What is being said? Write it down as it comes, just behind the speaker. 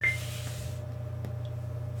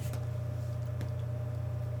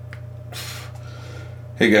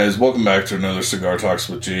Hey guys, welcome back to another Cigar Talks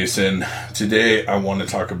with Jason. Today I want to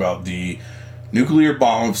talk about the nuclear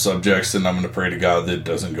bomb of subjects, and I'm going to pray to God that it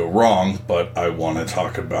doesn't go wrong, but I want to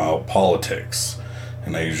talk about politics.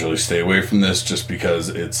 And I usually stay away from this just because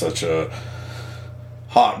it's such a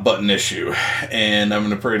hot button issue. And I'm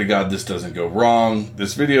going to pray to God this doesn't go wrong.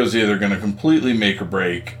 This video is either going to completely make or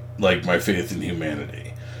break like my faith in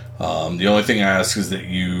humanity. The only thing I ask is that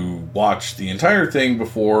you watch the entire thing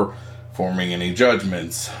before forming any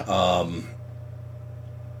judgments. I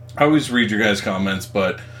always read your guys' comments,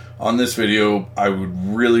 but on this video, I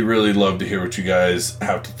would really love to hear what you guys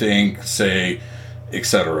have to think, say,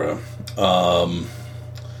 etc. I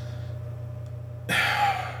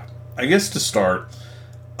guess to start,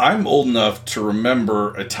 I'm old enough to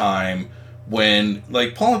remember a time when,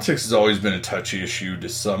 politics has always been a touchy issue to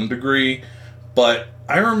some degree, but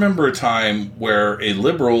I remember a time where a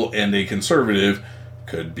liberal and a conservative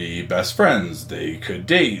could be best friends, they could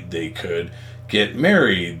date, they could get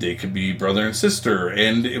married, they could be brother and sister,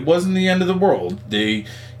 and it wasn't the end of the world. They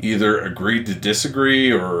either agreed to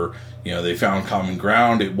disagree or, they found common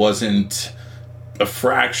ground. It wasn't a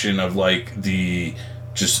fraction of the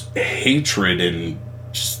just hatred and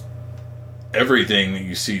just everything that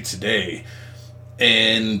you see today.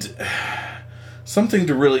 And something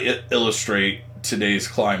to really illustrate today's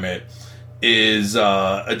climate is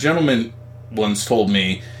a gentleman once told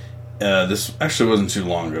me, this actually wasn't too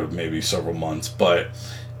long ago, maybe several months, but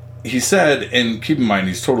he said, and keep in mind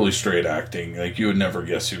he's totally straight acting, you would never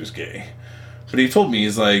guess he was gay, but he told me,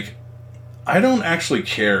 he's like, I don't actually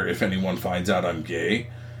care if anyone finds out I'm gay,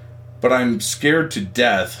 but I'm scared to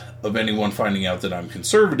death of anyone finding out that I'm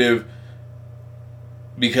conservative,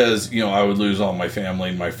 because, I would lose all my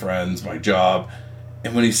family, my friends, my job.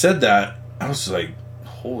 And when he said that, I was like,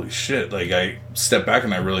 holy shit. I stepped back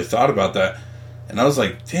and I really thought about that. And I was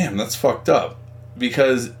like, damn, that's fucked up.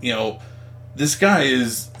 Because, this guy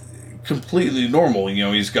is completely normal.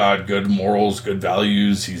 He's got good morals, good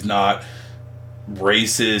values. He's not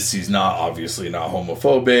racist. He's not, obviously not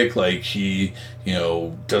homophobic. He,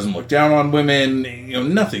 doesn't look down on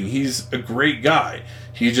women. Nothing. He's a great guy.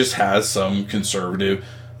 He just has some conservative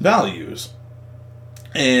values.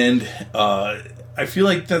 And I feel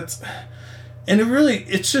like that's... And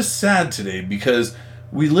it's just sad today because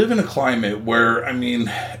we live in a climate where,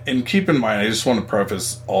 and keep in mind, I just want to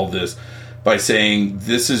preface all this by saying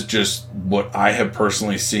this is just what I have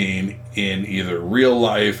personally seen in either real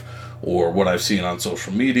life or what I've seen on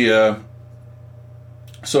social media.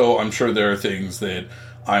 So I'm sure there are things that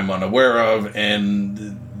I'm unaware of,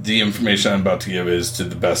 and the information I'm about to give is to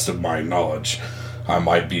the best of my knowledge. I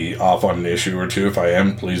might be off on an issue or two. If I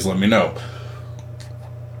am, please let me know.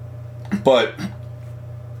 But,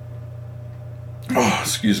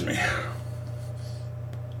 excuse me.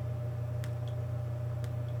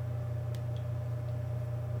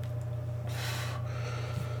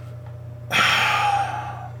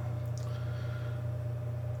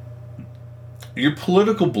 Your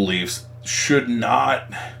political beliefs should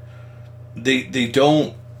not, they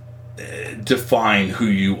don't define who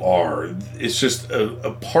you are. It's just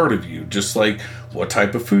a part of you, just like what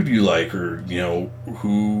type of food you like, or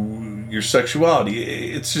who your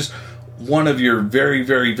sexuality. It's just one of your very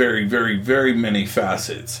many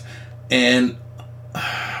facets. And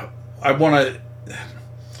I want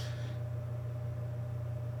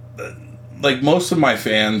to, most of my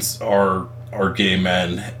fans are gay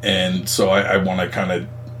men, and so I want to kind of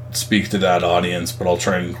speak to that audience, but I'll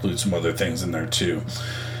try and include some other things in there too.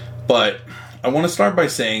 But I want to start by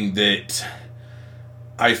saying that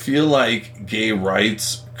I feel like gay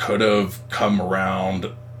rights could have come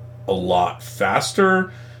around a lot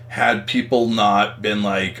faster had people not been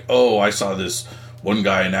like, oh, I saw this one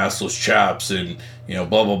guy in assless chaps and, blah,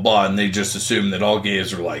 blah, blah, and they just assume that all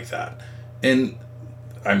gays are like that. And,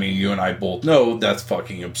 you and I both know that's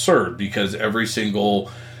fucking absurd, because every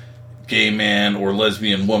single gay man or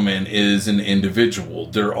lesbian woman is an individual.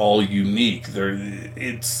 They're all unique.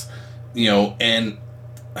 And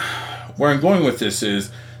where I'm going with this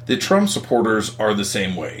is that Trump supporters are the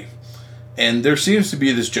same way. And there seems to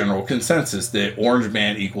be this general consensus that orange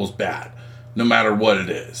man equals bad, no matter what it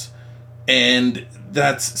is. And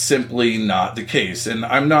that's simply not the case. And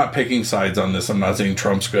I'm not picking sides on this. I'm not saying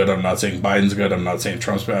Trump's good. I'm not saying Biden's good. I'm not saying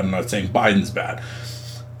Trump's bad. I'm not saying Biden's bad.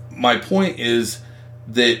 My point is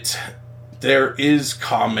that there is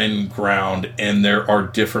common ground, and there are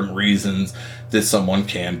different reasons that someone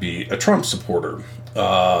can be a Trump supporter.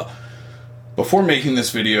 Before making this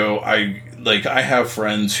video, I have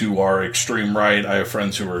friends who are extreme right, I have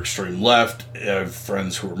friends who are extreme left, I have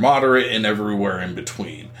friends who are moderate, and everywhere in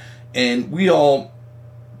between. And we all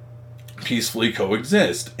peacefully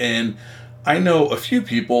coexist. And I know a few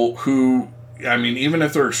people who, I mean, even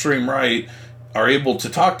if they're extreme right, are able to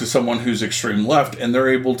talk to someone who's extreme left, and they're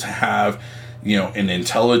able to have, an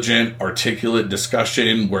intelligent, articulate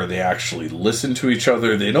discussion where they actually listen to each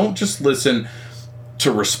other. They don't just listen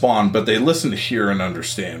to respond, but they listen to hear and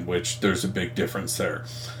understand, which there's a big difference there.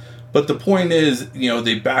 But the point is,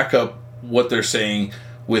 they back up what they're saying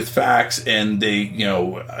with facts, and they,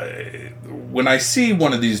 when I see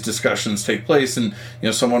one of these discussions take place, and,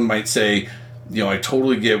 someone might say, I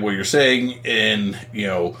totally get what you're saying, and,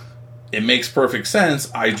 it makes perfect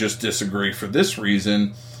sense, I just disagree for this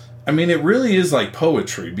reason. I mean, it really is like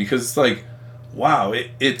poetry, because it's like, wow,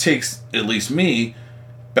 it takes, at least me,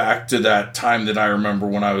 back to that time that I remember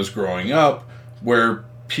when I was growing up, where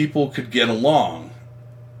people could get along.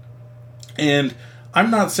 And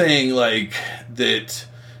I'm not saying, like, that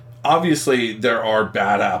obviously there are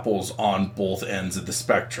bad apples on both ends of the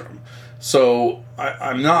spectrum. So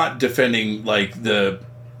I'm not defending, like, the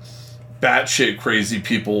batshit crazy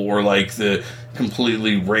people, or, like, the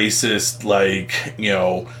completely racist, like,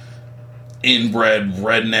 inbred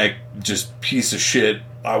redneck, just piece of shit,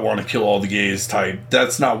 I want to kill all the gays type.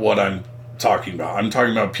 That's not what I'm talking about. I'm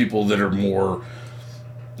talking about people that are more,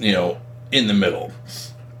 in the middle.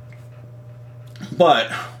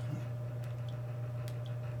 But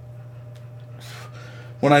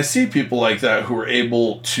when I see people like that who are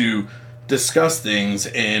able to discuss things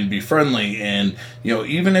and be friendly, and,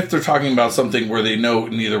 even if they're talking about something where they know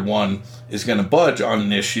neither one is going to budge on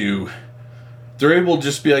an issue, they're able to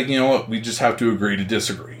just be like, what, we just have to agree to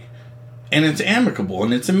disagree. And it's amicable,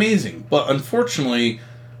 and it's amazing. But unfortunately,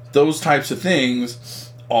 those types of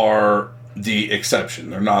things are the exception.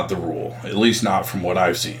 They're not the rule, at least not from what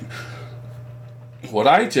I've seen. What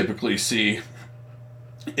I typically see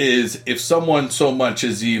is if someone so much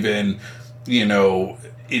as even,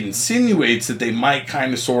 insinuates that they might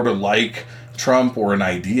kind of sort of like Trump or an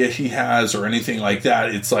idea he has or anything like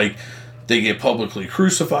that, it's like they get publicly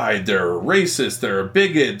crucified. They're a racist, they're a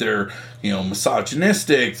bigot, they're,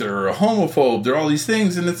 misogynistic, they're a homophobe, they're all these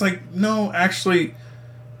things. And it's like, no, actually,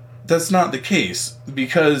 that's not the case.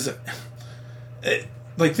 Because,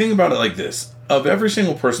 think about it like this. Of every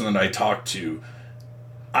single person that I talk to,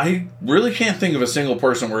 I really can't think of a single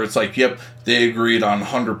person where it's like, yep, they agreed on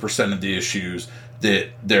 100% of the issues that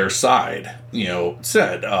their side,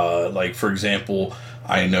 said. Like, for example,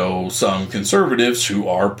 I know some conservatives who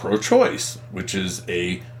are pro-choice, which is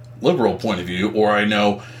a liberal point of view, or I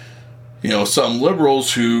know, some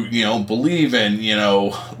liberals who, believe in,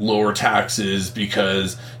 lower taxes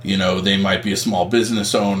because, they might be a small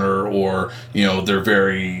business owner, or, they're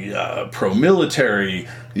very pro-military.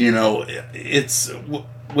 It's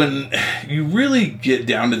when you really get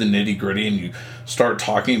down to the nitty-gritty and you start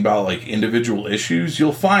talking about, like, individual issues,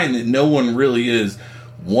 you'll find that no one really is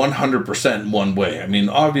 100% one way. I mean,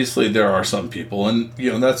 obviously there are some people, and,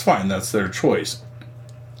 that's fine. That's their choice.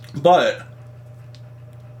 But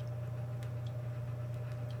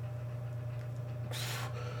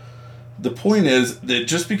the point is that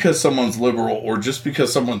just because someone's liberal or just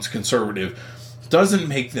because someone's conservative doesn't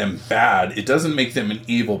make them bad. It doesn't make them an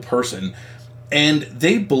evil person. And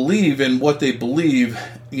they believe in what they believe,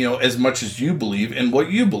 as much as you believe in what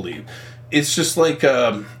you believe. It's just like,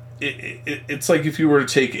 it's like if you were to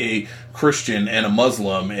take a Christian and a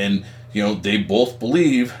Muslim, and, they both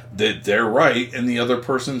believe that they're right and the other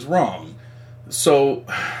person's wrong. So,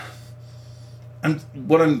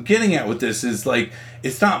 what I'm getting at with this is, like,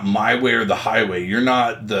 it's not my way or the highway. You're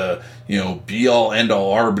not the, be-all,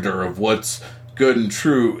 end-all arbiter of what's good and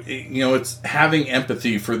true. It's having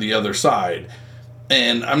empathy for the other side.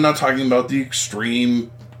 And I'm not talking about the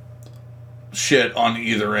extreme shit on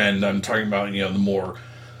either end. I'm talking about, the more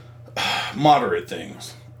moderate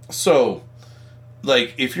things. So,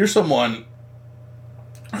 like, if you're someone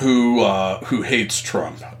who hates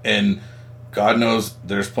Trump, and God knows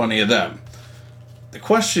there's plenty of them, the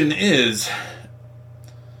question is,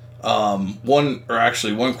 one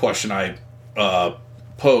question I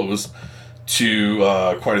posed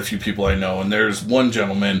to quite a few people I know, and there's one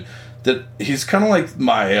gentleman that he's kind of like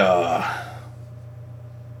my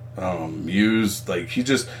muse. Like, he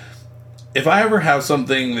just, if I ever have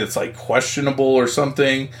something that's, like, questionable or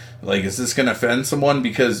something, like, is this going to offend someone?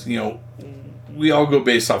 Because, we all go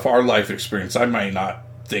based off our life experience. I might not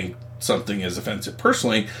think something is offensive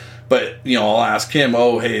personally, but, I'll ask him,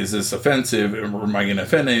 oh, hey, is this offensive? Or am I going to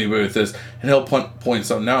offend anybody with this? And he'll point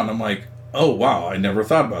something out, and I'm like, oh, wow, I never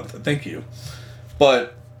thought about that. Thank you.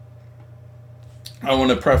 But I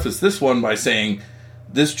want to preface this one by saying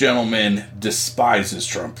this gentleman despises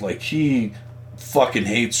Trump. Like, he fucking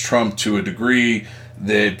hates Trump to a degree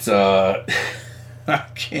that I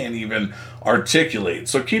can't even articulate.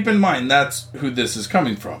 So keep in mind that's who this is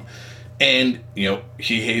coming from. And,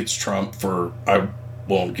 he hates Trump for, I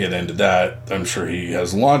won't get into that. I'm sure he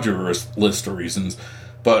has a laundry list of reasons,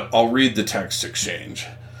 but I'll read the text exchange.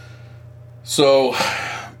 So,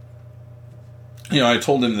 I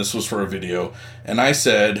told him this was for a video, and I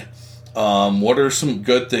said, what are some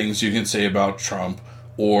good things you can say about Trump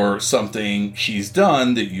or something he's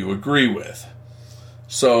done that you agree with?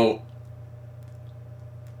 So,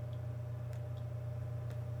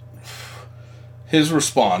 his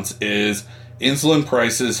response is, insulin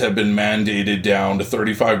prices have been mandated down to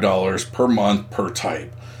 $35 per month per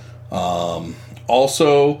type.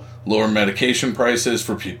 Also, lower medication prices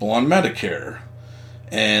for people on Medicare.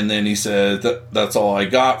 And then he said, that's all I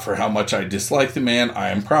got for how much I dislike the man. I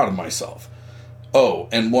am proud of myself. Oh,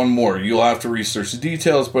 and one more. You'll have to research the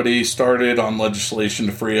details, but he started on legislation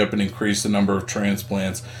to free up and increase the number of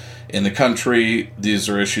transplants in the country. These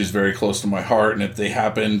are issues very close to my heart, and if they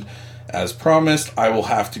happened as promised, I will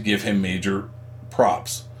have to give him major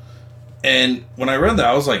props. And when I read that,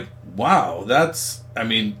 I was like, wow,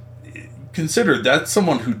 consider that's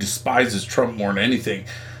someone who despises Trump more than anything.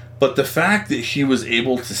 But the fact that he was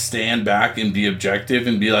able to stand back and be objective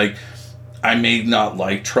and be like, I may not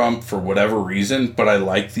like Trump for whatever reason, but I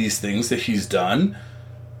like these things that he's done.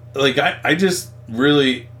 Like, I just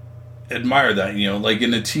really admire that. Like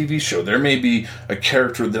in a TV show, there may be a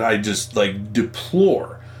character that I just,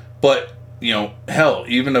 deplore. But, hell,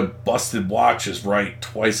 even a busted watch is right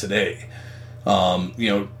twice a day.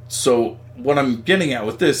 So what I'm getting at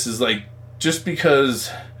with this is, just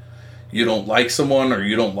because you don't like someone or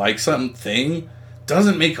you don't like something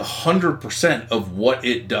doesn't make 100% of what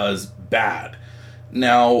it does bad.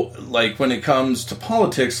 Now, when it comes to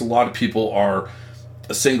politics, a lot of people are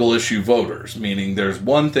single issue voters, meaning there's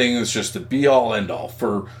one thing that's just a be all end all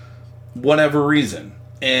for whatever reason.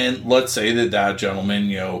 And let's say that gentleman,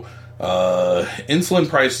 insulin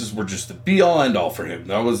prices were just the be all end all for him.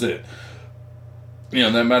 That was it.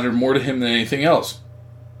 That mattered more to him than anything else.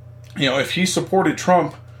 If he supported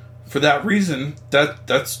Trump for that reason,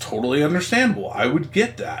 that's totally understandable. I would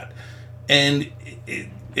get that. And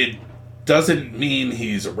it doesn't mean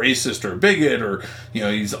he's a racist or a bigot or,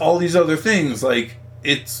 he's all these other things.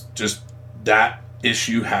 It's just that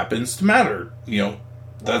issue happens to matter.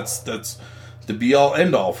 That's the be all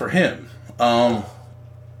end all for him. And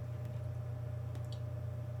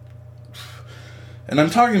I'm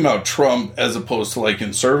talking about Trump as opposed to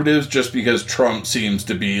conservatives, just because Trump seems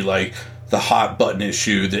to be the hot button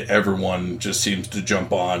issue that everyone just seems to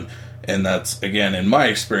jump on. And that's, again, in my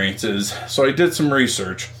experiences. So I did some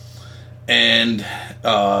research. And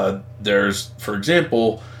there's, for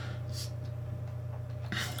example,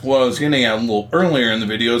 what I was getting at a little earlier in the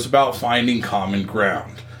video is about finding common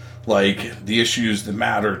ground. The issues that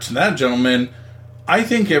matter to that gentleman, I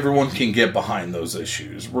think everyone can get behind those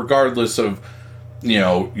issues, regardless of,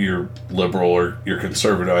 you're liberal or you're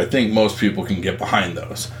conservative. I think most people can get behind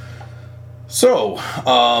those. So,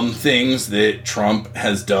 things that Trump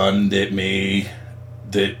has done that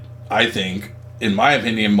I think, in my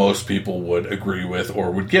opinion, most people would agree with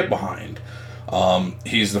or would get behind.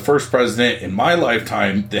 He's the first president in my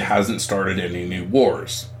lifetime that hasn't started any new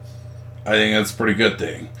wars. I think that's a pretty good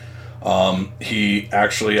thing. He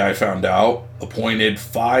actually, I found out, appointed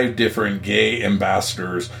 5 different gay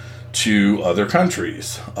ambassadors to other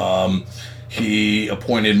countries. He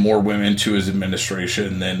appointed more women to his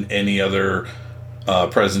administration than any other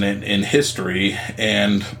president in history.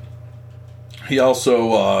 And he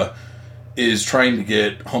also is trying to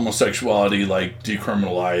get homosexuality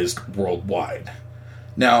decriminalized worldwide.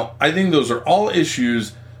 Now, I think those are all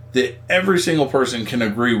issues that every single person can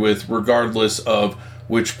agree with, regardless of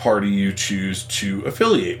which party you choose to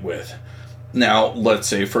affiliate with. Now, let's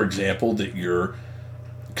say, for example, that you're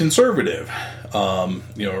conservative, a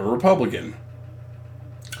Republican.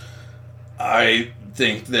 I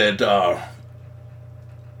think that, a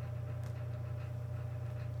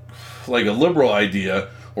liberal idea,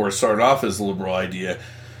 or started off as a liberal idea,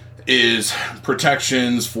 is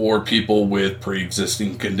protections for people with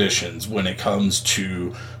pre-existing conditions when it comes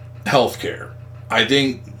to healthcare. I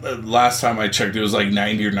think last time I checked, it was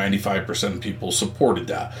 90 or 95% of people supported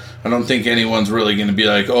that. I don't think anyone's really going to be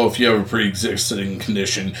if you have a pre-existing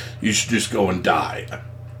condition, you should just go and die.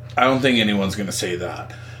 I don't think anyone's going to say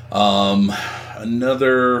that.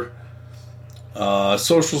 Another,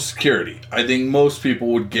 Social Security. I think most people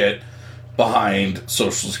would get behind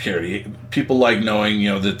Social Security. People like knowing,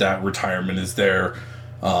 that retirement is there.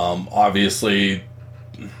 Obviously,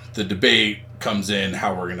 the debate comes in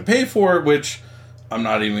how we're going to pay for it, which I'm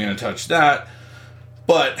not even going to touch that.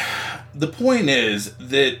 But the point is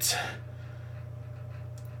that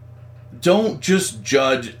don't just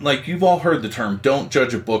judge, like you've all heard the term, don't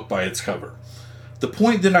judge a book by its cover. The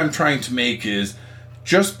point that I'm trying to make is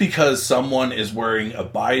just because someone is wearing a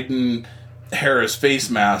Biden Harris face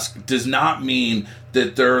mask does not mean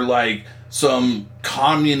that they're like some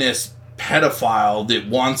communist pedophile that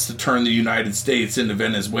wants to turn the United States into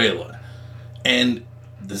Venezuela. And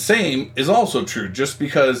the same is also true. Just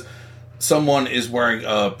because someone is wearing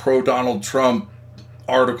a pro-Donald Trump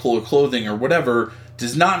article of clothing or whatever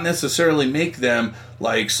does not necessarily make them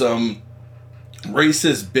like some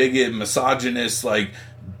racist, bigot, misogynist, like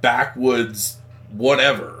backwoods,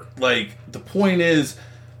 whatever. Like, the point is,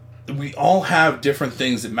 we all have different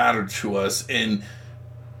things that matter to us, and,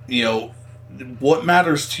 you know, what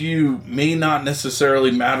matters to you may not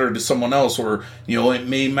necessarily matter to someone else, or, you know, it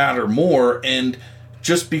may matter more. And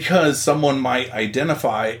just because someone might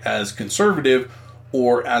identify as conservative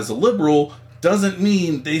or as a liberal doesn't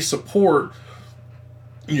mean they support,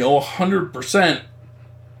 you know, 100%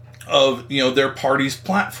 of, you know, their party's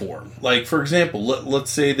platform. Like, for example,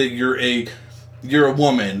 let's say that you're a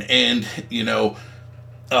woman, and, you know,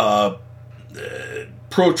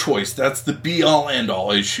 pro-choice, that's the be-all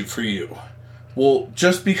end-all issue for you. Well,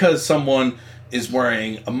 just because someone is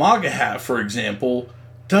wearing a MAGA hat, for example,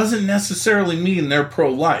 doesn't necessarily mean they're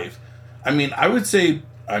pro-life. I mean, I would say,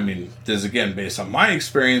 this is again based on my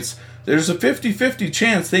experience, there's a 50-50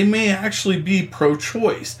 chance they may actually be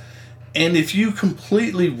pro-choice. And if you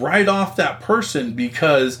completely write off that person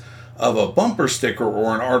because of a bumper sticker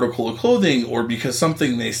or an article of clothing, or because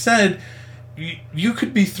something they said, you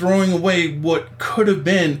could be throwing away what could have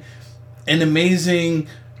been an amazing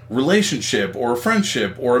relationship or a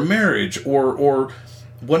friendship or a marriage or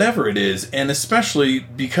whatever it is. And especially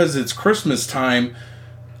because it's Christmas time,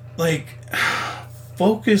 like,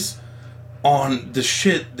 focus on the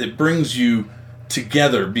shit that brings you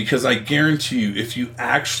together, because I guarantee you, if you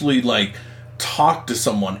actually like talk to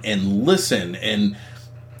someone and listen and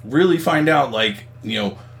really find out, like, you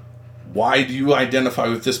know, why do you identify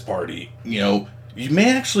with this party, you know, you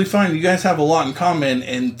may actually find you guys have a lot in common,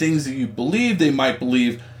 and things that you believe they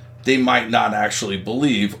might not actually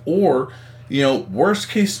believe. Or, you know, worst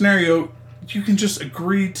case scenario, you can just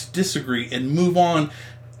agree to disagree and move on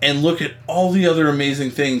and look at all the other amazing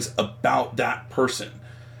things about that person.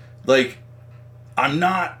 Like, I'm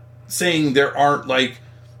not saying there aren't like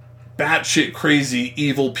batshit crazy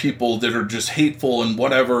evil people that are just hateful and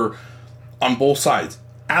whatever on both sides.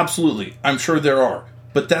 Absolutely, I'm sure there are.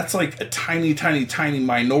 But that's like a tiny, tiny, tiny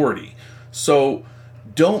minority. So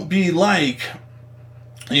don't be like,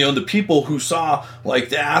 you know, the people who saw like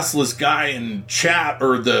the assless guy in Chap,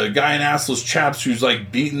 or the guy in assless Chaps who's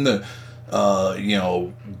like beating the, you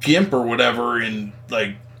know, gimp or whatever, and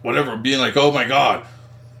like whatever, being like, oh my god,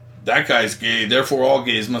 that guy's gay, therefore all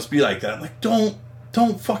gays must be like that. Like, don't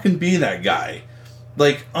fucking be that guy.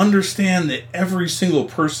 Like, understand that every single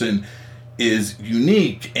person is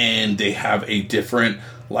unique and they have a different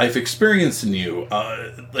life experience than you.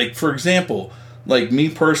 Like, for example, like me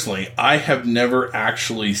personally, I have never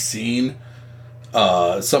actually seen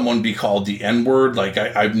someone be called the N-word. Like,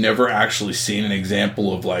 I've never actually seen an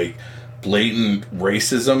example of like blatant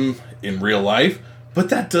racism in real life. But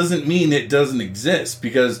that doesn't mean it doesn't exist,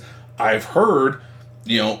 because I've heard,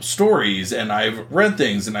 you know, stories, and I've read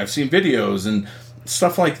things, and I've seen videos and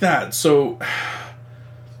stuff like that. So,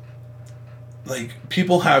 like,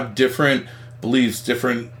 people have different beliefs,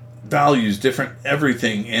 different values, different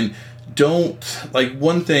everything, and don't, like,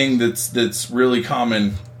 one thing that's really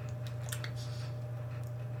common.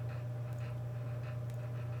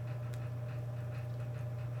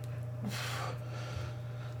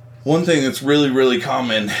 One thing that's really, really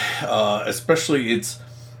common, especially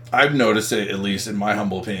I've noticed it, at least in my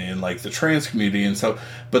humble opinion, like the trans community and stuff,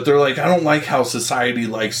 but they're like, I don't like how society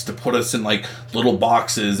likes to put us in like little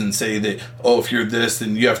boxes and say that, oh, if you're this,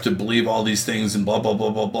 then you have to believe all these things and blah, blah,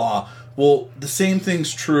 blah, blah, blah. Well, the same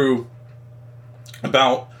thing's true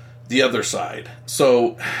about the other side.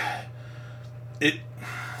 So, it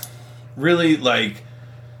really, like,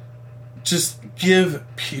 just give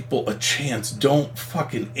people a chance. Don't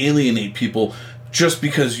fucking alienate people just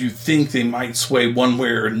because you think they might sway one way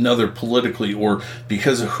or another politically, or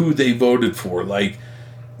because of who they voted for. Like,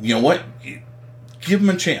 you know what? Give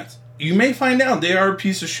them a chance. You may find out they are a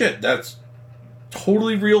piece of shit. That's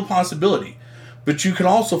totally real possibility. But you can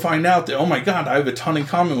also find out that, oh my god, I have a ton in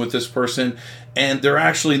common with this person, and they're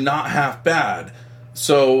actually not half bad.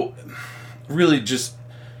 So, really just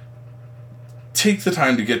take the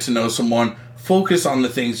time to get to know someone. Focus on the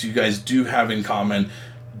things you guys do have in common.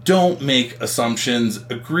 Don't make assumptions.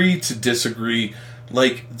 Agree to disagree.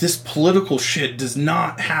 Like, this political shit does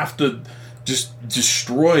not have to just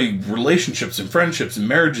destroy relationships and friendships and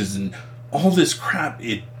marriages and all this crap.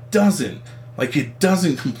 It doesn't. Like, it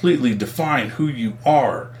doesn't completely define who you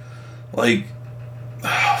are. Like,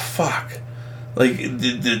 fuck. Like,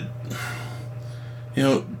 this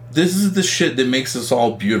is the shit that makes us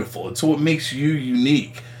all beautiful. It's what makes you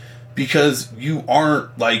unique. Because you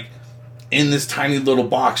aren't, like, in this tiny little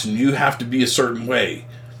box and you have to be a certain way.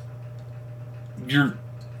 You're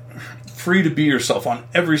free to be yourself on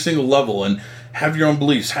every single level and have your own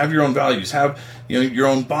beliefs, have your own values, have, your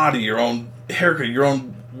own body, your own haircut, your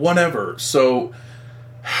own whatever. So,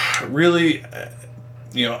 really,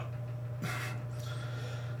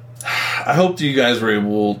 I hope that you guys were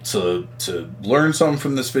able to learn something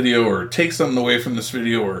from this video or take something away from this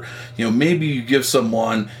video, or, maybe you give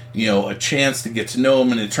someone, a chance to get to know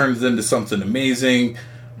them and it turns into something amazing.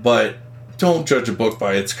 But don't judge a book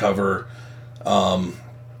by its cover. I'm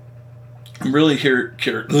really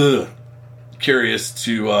curious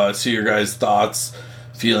to see your guys' thoughts,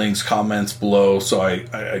 feelings, comments below. So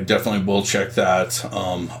I definitely will check that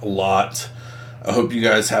a lot. I hope you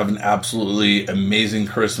guys have an absolutely amazing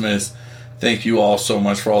Christmas. Thank you all so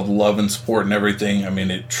much for all the love and support and everything. I mean,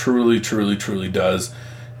 it truly, truly, truly does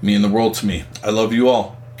mean the world to me. I love you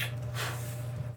all.